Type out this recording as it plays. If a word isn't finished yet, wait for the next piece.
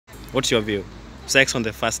What's your view? Sex on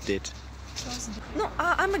the first date? No,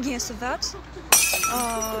 I'm against that.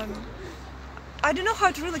 I don't know how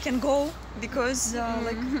it really can go because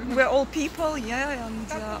like we're all people, yeah,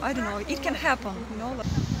 and I don't know, it can happen, you know.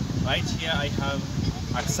 Right here I have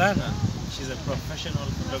Aksana. She's a professional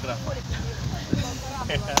photographer.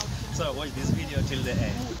 So watch this video till the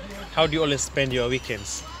end. How do you always spend your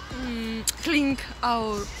weekends? Cleaning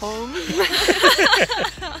our home.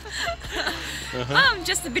 I'm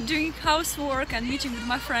just a bit doing housework and meeting with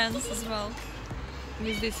my friends as well.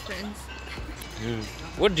 With these friends.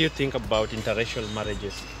 What do you think about interracial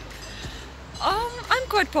marriages? I'm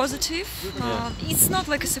quite positive. It's not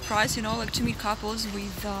like a surprise, you know, like to meet couples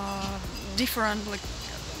with different like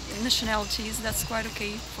nationalities. That's quite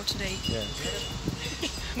okay for today. Yeah.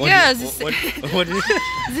 Yeah, What do you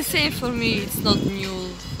the same for me. It's not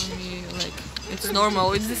new for me. Like it's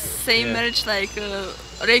normal. It's the same marriage, like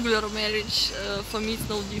regular marriage. For me, it's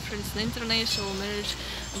no different. It's an international marriage.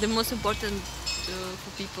 The most important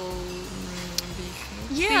for people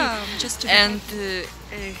be happy, just to and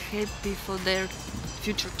happy for their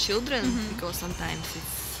future children, because sometimes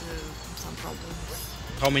it's some problems.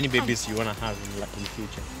 How many babies you wanna have in the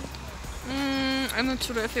future? I'm not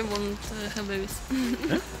sure if I want have babies.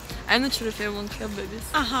 I'm not sure if I want have babies.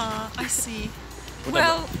 I see.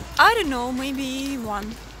 Well, I don't know, maybe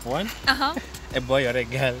one. One? A boy or a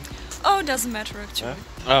girl? Oh, doesn't matter actually.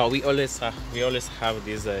 Oh, we always have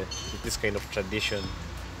this kind of tradition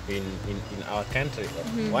in our country.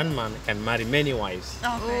 One man can marry many wives.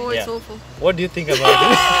 Oh, it's awful. What do you think about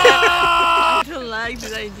it? I don't like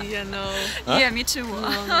this idea, no. Yeah, me too.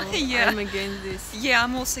 No. Yeah. I'm against this. Yeah,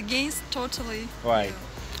 I'm also against totally. Why?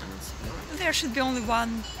 There should be only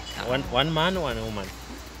one. One man, one woman.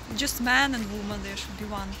 Just man and woman. There should be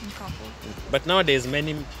one in couple. But nowadays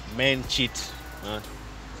many men cheat.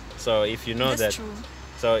 So if you know That's that, true.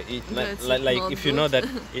 so like if you know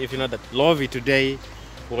that Lovy today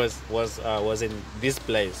was in this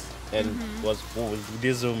place and was with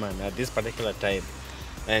this woman at this particular time,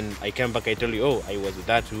 and I came back, I told you, oh, I was with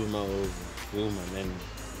that woman and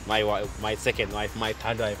my second wife, my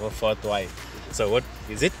third wife or fourth wife. So what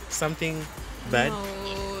is it? Something bad? No,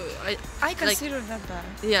 I consider that bad.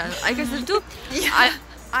 Yeah, I consider too. Yeah.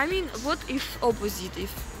 I mean, what if opposite?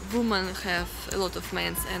 If women have a lot of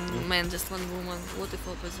men and men just one woman, what if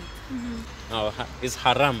opposite? Oh, it's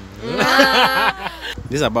haram.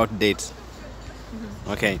 This is about dates.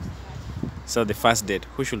 Okay. So the first date,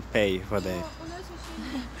 who should pay for the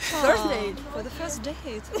First date. For the first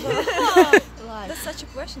date. That's such a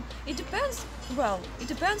question. It depends. Well, it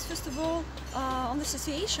depends first of all on the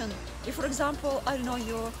situation. If, for example, I don't know,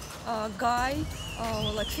 your guy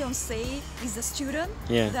like fiance is a student,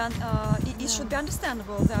 then it should be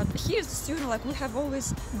understandable that he is a student. Like we have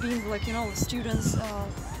always been, like, you know, students,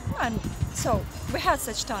 and so we had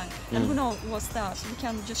such time, and we know what's that. We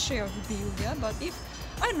can just share the bill, yeah. But if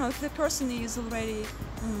I don't know, if the person is already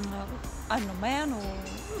I don't know, man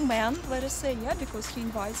or man, let us say, yeah, because he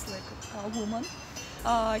invites like a woman.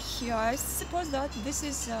 I suppose that this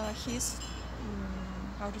is his,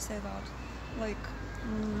 how to say that, like,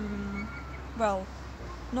 well,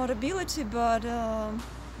 not ability, but I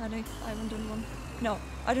don't know. No,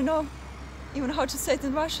 I don't know even how to say it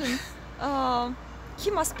in Russian. He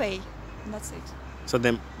must pay. And that's it. So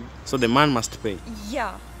the man must pay.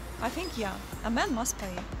 Yeah. I think a man must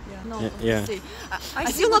pay. Yeah. No, Yeah. see, I I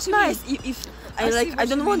see feel what not you mean. nice if I see I what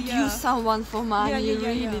don't you want mean, to use someone for money, Yeah.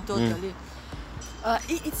 really, totally.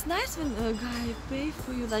 It's nice when a guy pay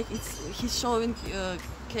for you, like he's showing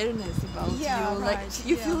careness about Yeah, you, like right.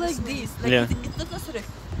 you Yeah, feel like that's this, nice. like Yeah. it's not necessary.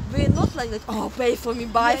 We're not like that. Oh, pay for me,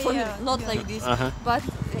 buy for me, not yeah. like this. But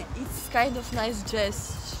it's kind of nice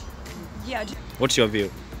gesture. Yeah. What's your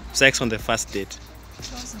view? Sex on the first date?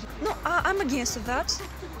 No, I'm against that.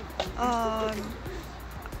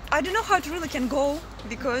 I don't know how it really can go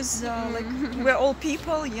because like we're all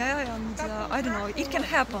people, yeah, and I don't know, it can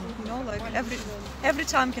happen, you know, like every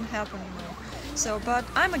time can happen, you know. So, but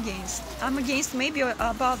I'm against maybe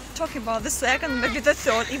about talking about the second, maybe the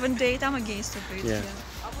third, even date. I'm against of it. Yeah.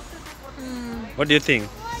 What do you think?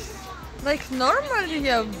 Like normally,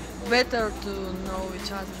 yeah, better to know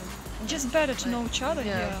each other. Just better to know each other.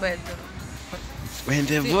 Yeah, better. When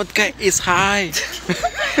the vodka is high,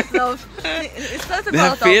 No, it's not the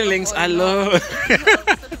about feelings are alcohol, low. no.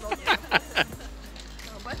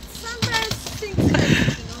 But sometimes things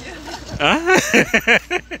happen,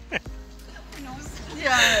 you know?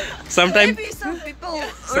 Yeah. Sometimes, Maybe some people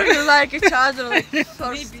really like each other. Like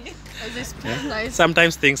first, Maybe. this nice.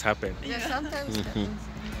 sometimes things happen. Yeah, sometimes happens.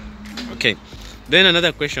 Okay. Then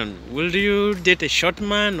another question: will you date a short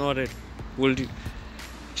man or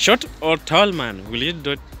Short or tall man? Will you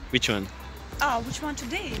do which one? Which one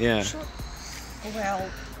today? Yeah. Sure. Well,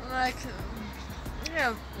 Like,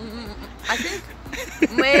 yeah, I think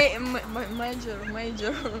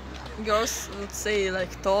major girls would say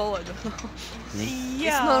like tall. I don't know. yeah.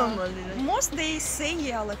 It's normally like, Most they say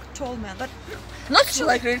like tall man, but not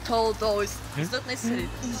like really tall. It's not necessary.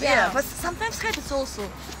 Yeah. But sometimes happens also.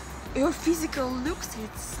 Your physical looks,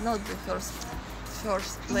 it's not the first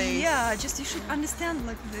place. yeah, just you should understand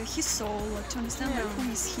like his soul, like, to understand like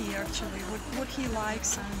who is he actually, what he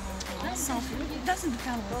likes and something. It doesn't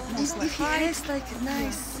depend on most like If he height. has like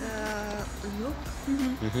nice look,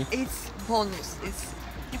 it's bonus. It's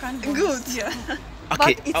You can good. Yeah.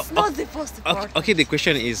 Okay. But it's not the most important. Okay. The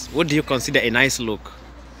question is, what do you consider a nice look?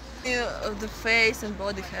 The face and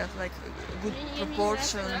body have like good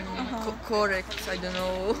proportion, correct. I don't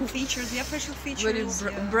know. Features, yeah, facial features.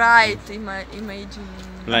 Very yeah. bright imaging.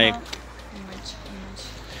 Like, Image.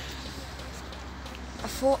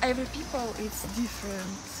 For every people, it's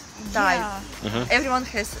different type. Yeah. Everyone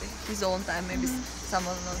has his own type. Maybe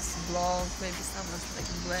someone is blonde, maybe someone's like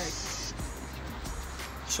black.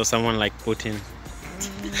 so someone like Putin.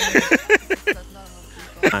 That's normal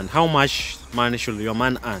people. And how much money should your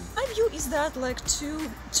man earn? My view is that like to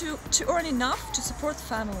earn enough to support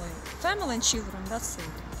family and children. That's it.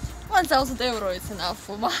 1,000 euro is enough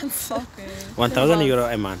for months. Okay. 1,000 euro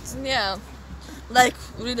a month. Yeah. Like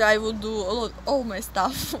really, I would do all my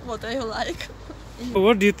stuff what I like.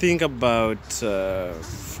 What do you think about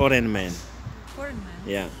foreign men? Foreign man.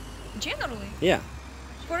 Yeah. Generally, Yeah.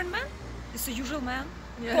 foreign man is a usual man.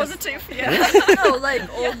 Yes. Positive. Yeah. No, like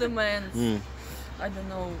all the men. Mm. I don't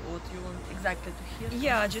know what you want exactly to hear.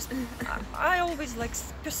 Yeah, just I always like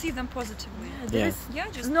perceive them positively. There Yeah. is Yeah,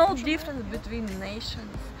 just no usual difference between nations.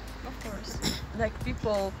 man, of course. Like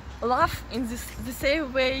people laugh in the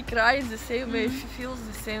same way, cry in the same way, feels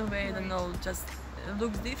the same way. I don't know, just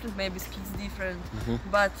looks different, maybe speaks different,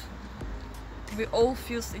 but we all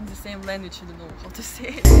feel in the same language. I don't know how to say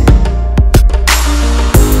it.